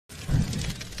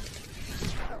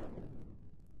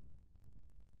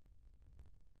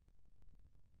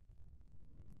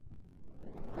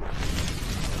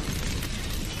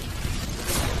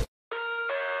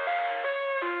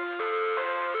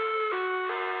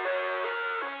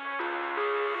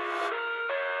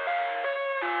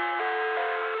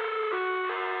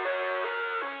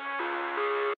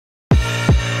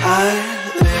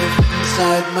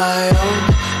inside my own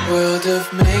world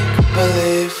of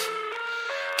make-believe.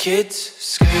 Kids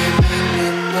screaming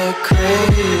in the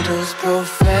cradles,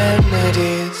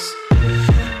 profanities.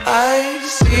 I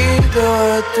see the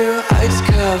world through eyes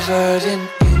covered in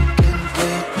ink and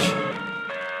bleach.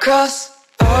 Cross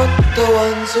out the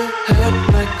ones who heard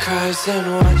my cries and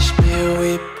watched me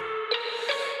weep.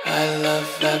 I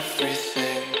love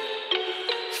everything.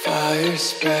 Fire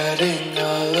spreading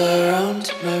all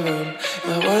around my room.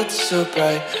 My world's so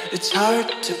bright, it's hard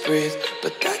to breathe,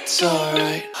 but that's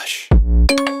alright. Hush.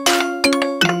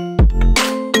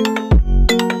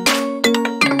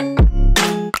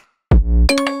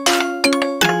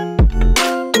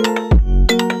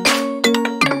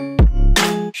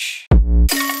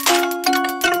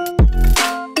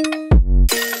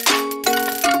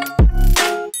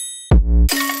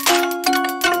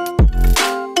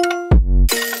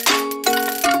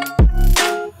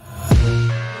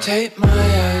 Take my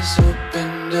eyes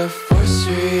open to force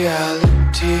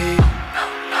reality.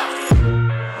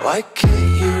 Why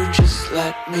can't you just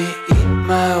let me eat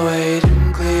my weight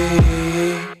in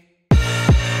glee?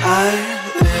 I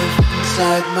live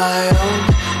inside my own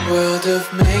world of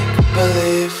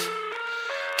make-believe.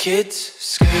 Kids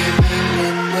screaming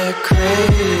in their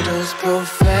cradles,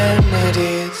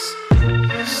 profanities.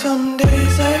 Some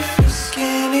days I feel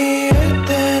skinnier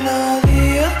than all the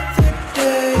other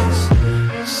days.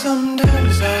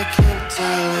 Sometimes I can't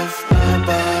tell if my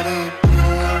body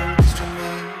belongs to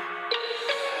me.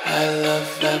 I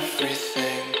love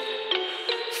everything.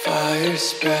 Fire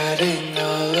spreading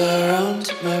all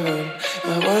around my room.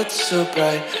 My world's so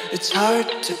bright, it's hard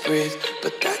to breathe,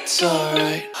 but that's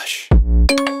alright. Hush.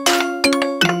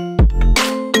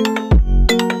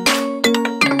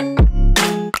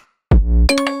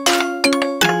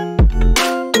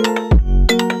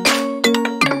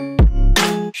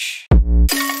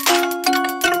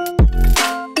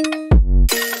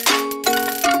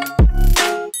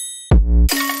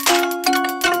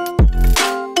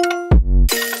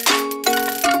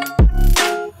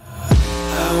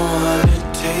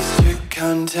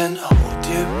 Content, hold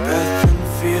your breath and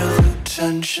feel the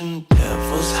tension.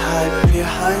 Devils hide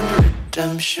behind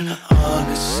redemption.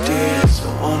 Honesty is a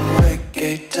one-way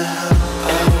gate to hell.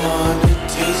 I wanna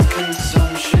taste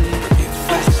consumption. Breathe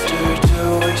faster to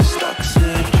waste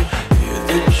oxygen. Hear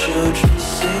the children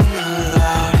sing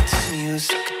aloud. It's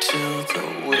music till the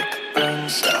wick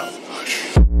burns out.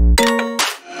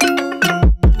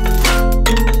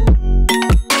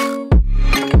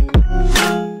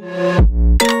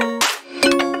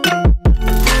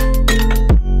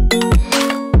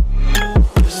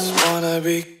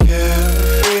 Be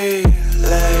carefree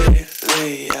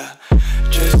lately, yeah.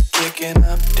 Just kicking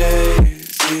up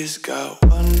daisies. Got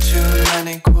one too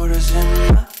many quarters in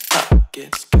my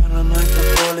pockets. Count 'em like the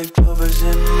four-leaf clovers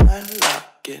in my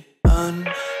locket.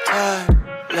 Untied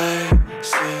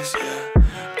laces, yeah.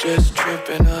 Just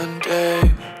tripping on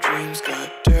daydreams. Got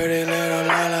dirty little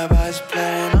lullabies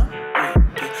playing on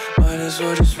repeat. Might as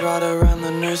well just ride around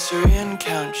the nursery and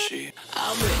count sheep.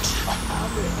 I'm rich. I'm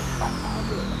rich.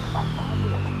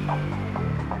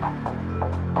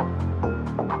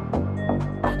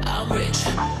 I'm rich.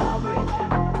 I'm rich.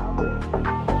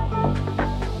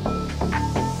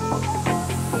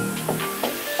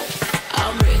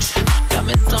 I'm rich.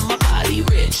 Diamonds on my body,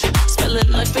 rich.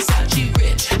 Smelling like Versace,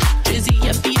 rich. Jay-Z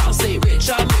and Beyonce, rich.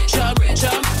 I'm rich. I'm rich.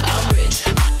 I'm rich.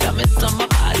 Diamonds on my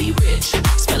body, rich.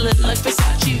 Smelling like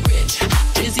Versace, rich.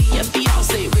 Jay-Z and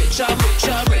Beyonce, rich. I'm rich.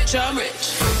 I'm rich. I'm rich.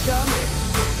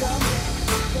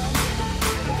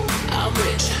 I'm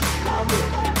rich.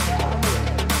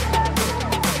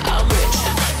 I'm rich.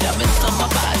 Diamonds on my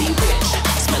body, rich.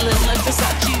 Smelling like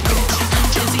Versace, rich.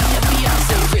 Jay-Z and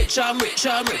Beyonce, rich. I'm rich.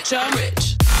 I'm rich. I'm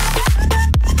rich.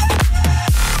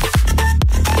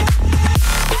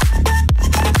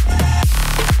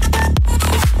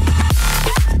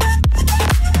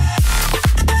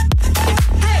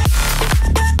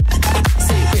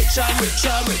 Say rich. I'm rich.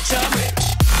 I'm rich. I'm rich.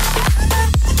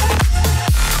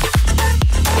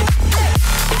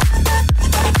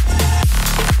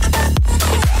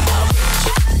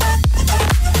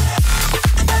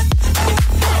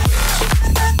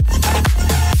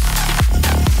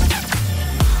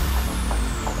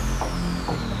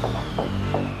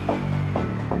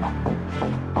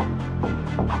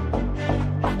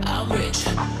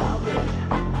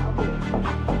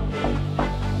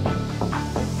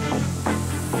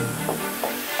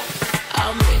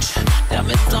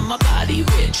 Diamonds on my body,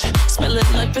 rich.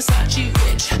 Smelling like Versace,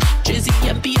 rich. Jay-Z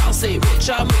and Beyonce, rich.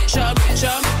 I'm rich, I'm rich,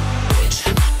 I'm rich.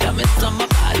 Diamonds on my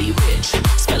body, rich.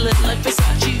 Smelling like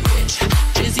Versace, rich.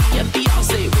 Jay-Z and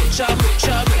Beyonce, rich. I'm rich,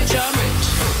 I'm rich, I'm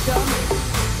rich.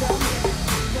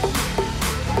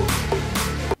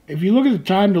 if you look at the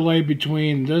time delay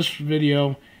between this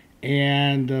video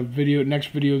and the next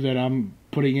video that I'm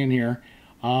putting in here,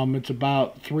 it's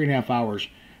about 3.5 hours.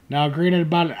 Now, granted,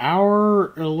 about an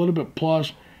hour, a little bit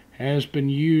plus, has been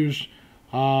used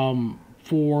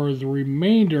for the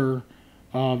remainder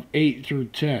of 8 through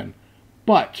 10.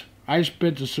 But I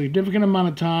spent a significant amount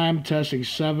of time testing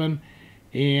 7,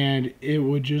 and it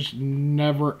would just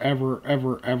never, ever,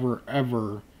 ever, ever,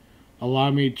 ever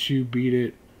allow me to beat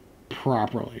it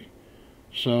properly.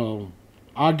 So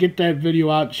I'll get that video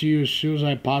out to you as soon as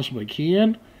I possibly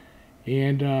can.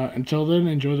 And until then,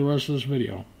 enjoy the rest of this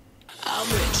video. I'm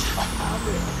rich. I'm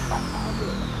rich.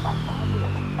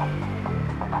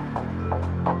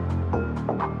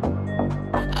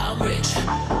 I'm rich.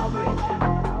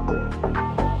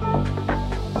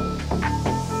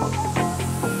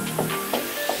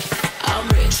 I'm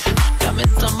rich.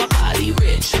 Diamonds on my body,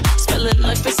 rich. Smelling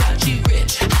like Versace,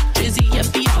 rich. Jay-Z and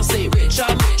Beyonce, rich.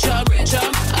 I'm rich. I'm rich.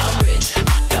 I'm rich.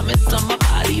 Diamonds on my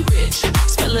body, rich.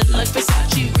 Smelling like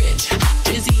Versace, rich.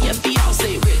 Jay-Z and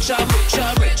Beyonce, rich. I'm rich.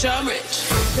 I'm rich. I'm rich.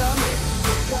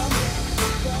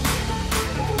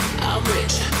 I'm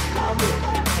rich.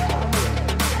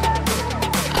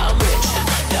 I'm rich.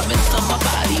 Diamonds on my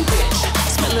body, rich.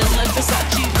 Smelling like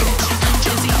Versace, rich.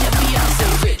 Jay-Z and Beyonce,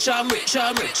 rich. I'm rich.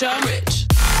 I'm rich. I'm rich.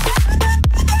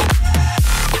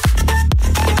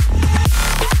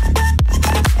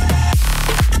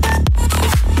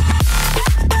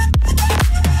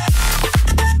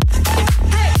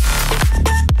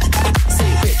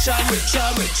 I'm rich,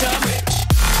 I'm rich, I'm rich.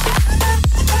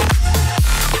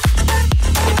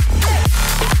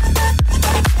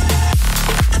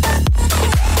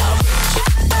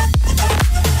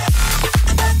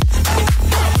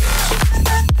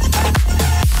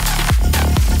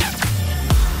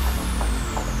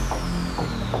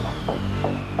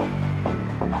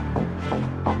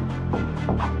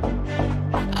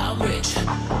 I'm rich.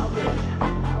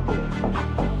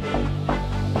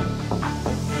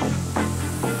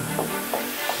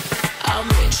 I'm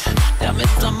rich.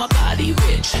 Diamonds on my body,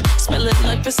 rich. Smelling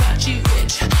like Versace,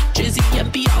 rich. Jay-Z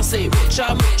and Beyonce, rich.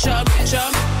 I'm rich, I'm rich,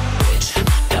 I'm rich.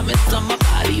 Diamonds on my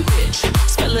body, rich.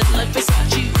 Smelling like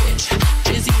Versace, rich.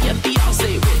 Jay-Z and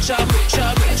Beyonce, rich. I'm rich,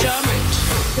 I'm rich, I'm rich.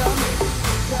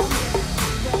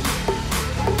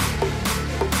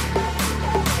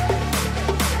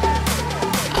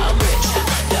 I'm rich.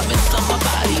 Diamonds on my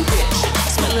body, rich.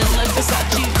 Smelling like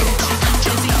Versace, rich.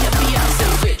 Jay-Z and Beyonce,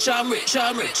 rich. I'm rich,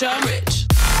 I'm rich, I'm rich.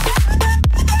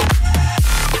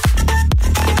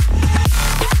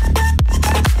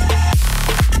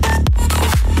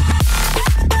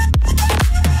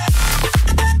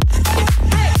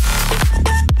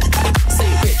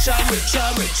 I'm rich,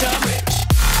 I'm rich, I'm rich.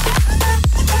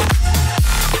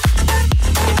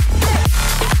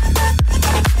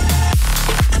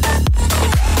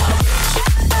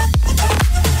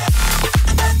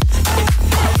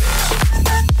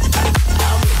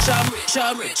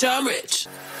 I'm rich, I'm rich.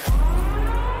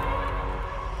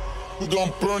 We're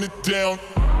gonna burn it down.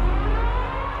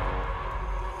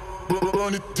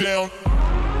 Burn it down.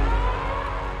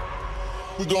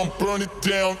 We're gonna burn it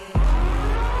down.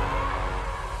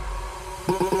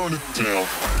 Burn it down.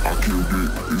 I killed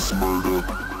it, it's murder.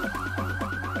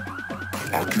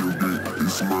 I killed it,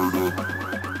 it's murder.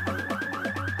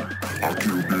 I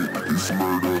killed it, it's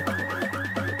murder.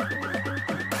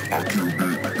 I killed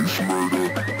it, it's murder.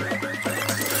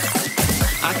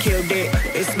 I killed it,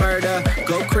 it's murder,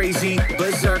 go crazy,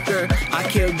 berserker. I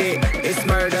killed it, it's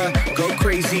murder, go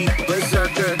crazy,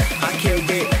 berserker. I killed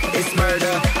it, it's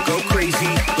murder, go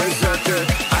crazy, berserker.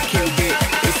 I killed it,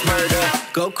 it's murder,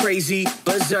 go crazy,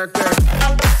 berserker.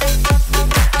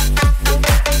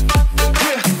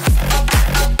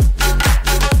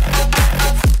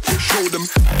 Show them.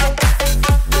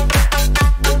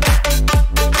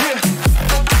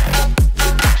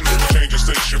 Change the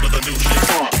station with a new shit.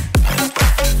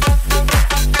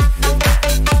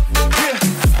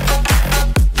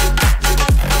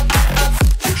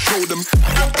 Show them.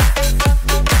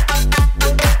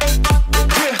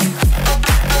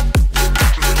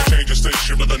 Change the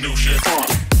station with a new shit.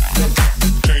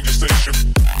 Change the station.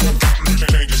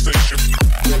 Change the station.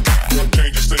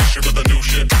 Change the station with a new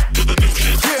shit. With a new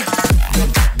shit.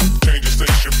 Change the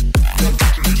station.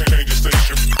 Change the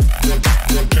station.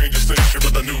 Change the station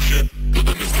with a new shit. With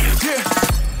a new shit.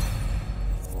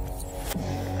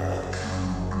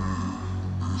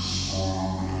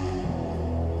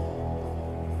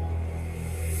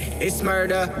 It's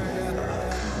murder.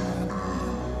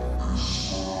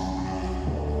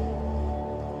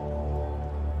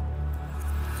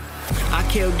 I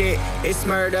killed it, it's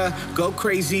murder, go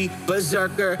crazy,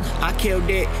 berserker. I killed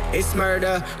it, it's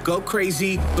murder, go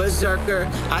crazy, berserker.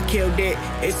 I killed it,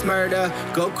 it's murder,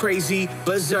 go crazy,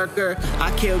 berserker.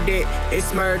 I killed it,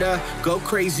 it's murder, go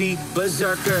crazy,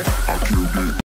 berserker.